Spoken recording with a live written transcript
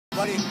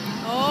buddy.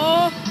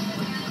 Oh.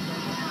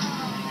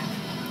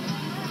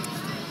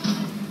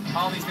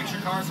 All these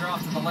picture cars are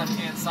off to the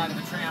left-hand side of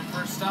the tram.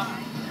 First up,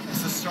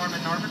 this is Storm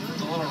and Norman from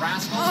the Little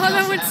Rascals. Oh,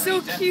 that one's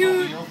so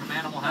cute.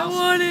 I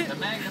want it. The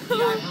Magnum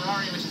PI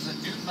Ferrari, which is a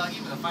dune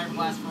buggy with a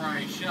fiberglass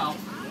Ferrari shell.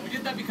 We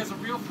did that because a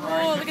real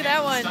Ferrari look at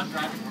that one. stunt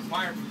driving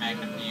required from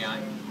Magnum PI.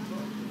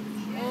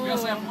 We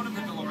also have one of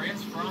the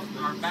DeLoreans from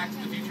our Back to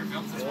the Future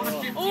films. It's one of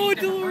 15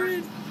 different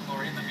versions of the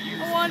DeLorean that we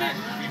use in Back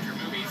to the Future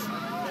movies.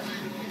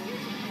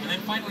 And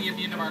then finally, at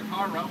the end of our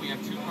car row, we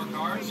have two more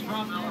cars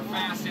from our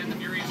Fast and the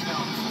Furious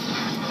films.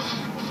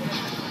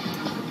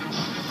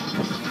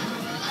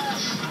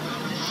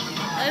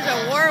 There's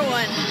a war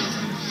one.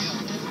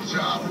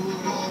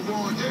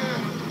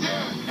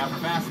 Now for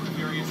Fast and the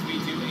Furious, we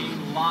do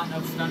a lot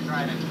of stunt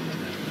driving.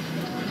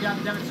 We've got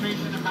a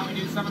demonstration of how we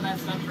do some of that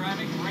stunt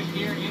driving right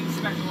here in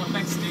Special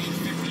Effects Stage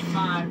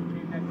 55,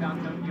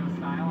 Tokyo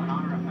style, in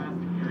honor of Fast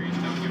and Furious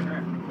Tokyo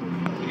Drift.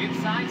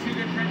 Inside, two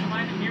good friends of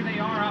mine, and here they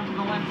are off to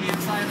the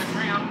left-hand side of the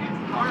tram.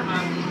 It's Karma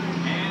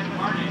and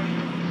Carnage.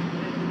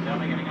 They'll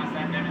be giving us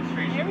that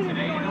demonstration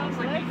today, and it looks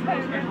like the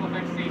crew Special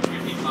Effects Stage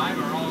 55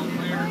 are all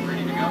clear and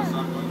ready to go, so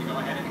I'm going to go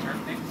ahead and turn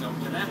things over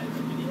to them.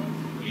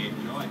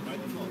 Enjoy.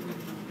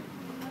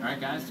 All right,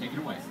 guys, take it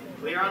away.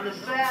 Clear on the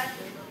set.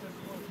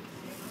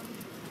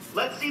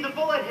 Let's see the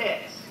bullet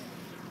hits.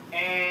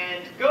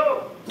 And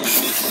go.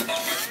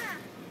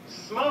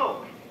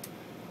 Smoke.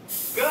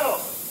 Go.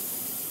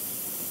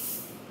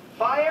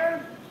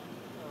 Fire.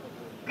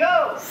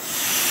 Go.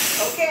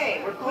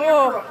 Okay, we're clear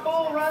for a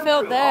full run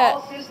through.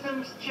 All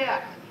systems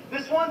checked.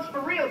 This one's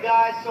for real,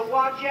 guys, so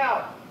watch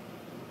out.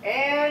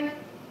 And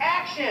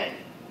action.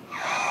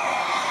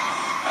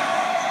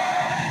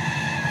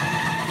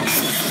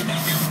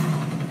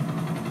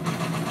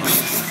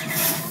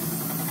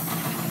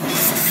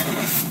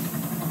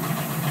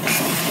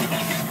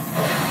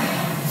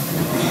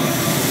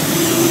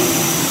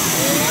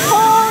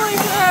 Holy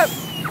crap!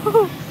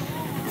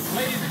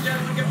 Ladies and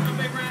gentlemen, give them a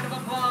big round of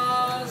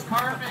applause.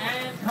 Karma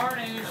and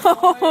Carnage.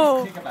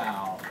 Oh. Think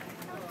about.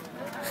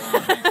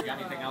 You got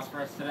anything else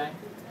for us today?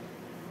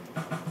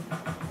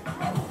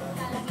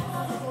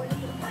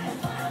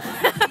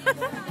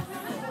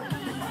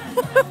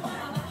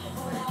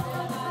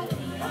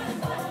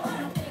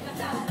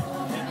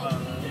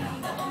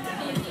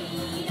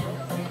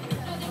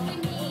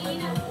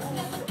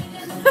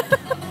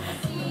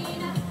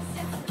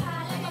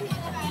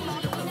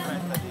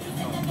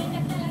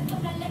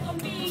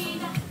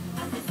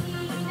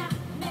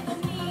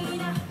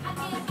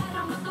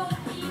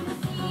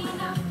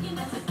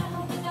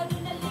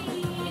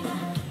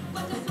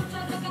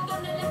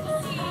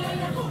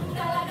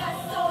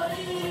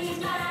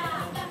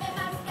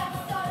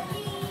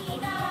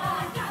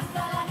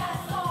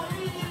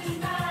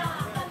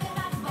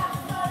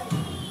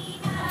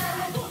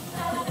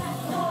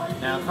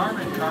 Now, Karma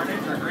and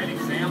Carnage are great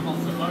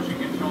examples of motion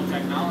control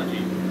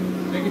technology.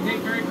 They can take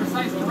very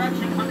precise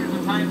direction hundreds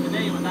of times a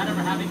day without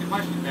ever having to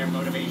question their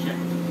motivation.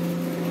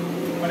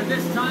 But at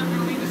this time,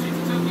 we'll leave the streets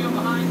of Tokyo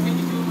behind,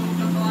 taking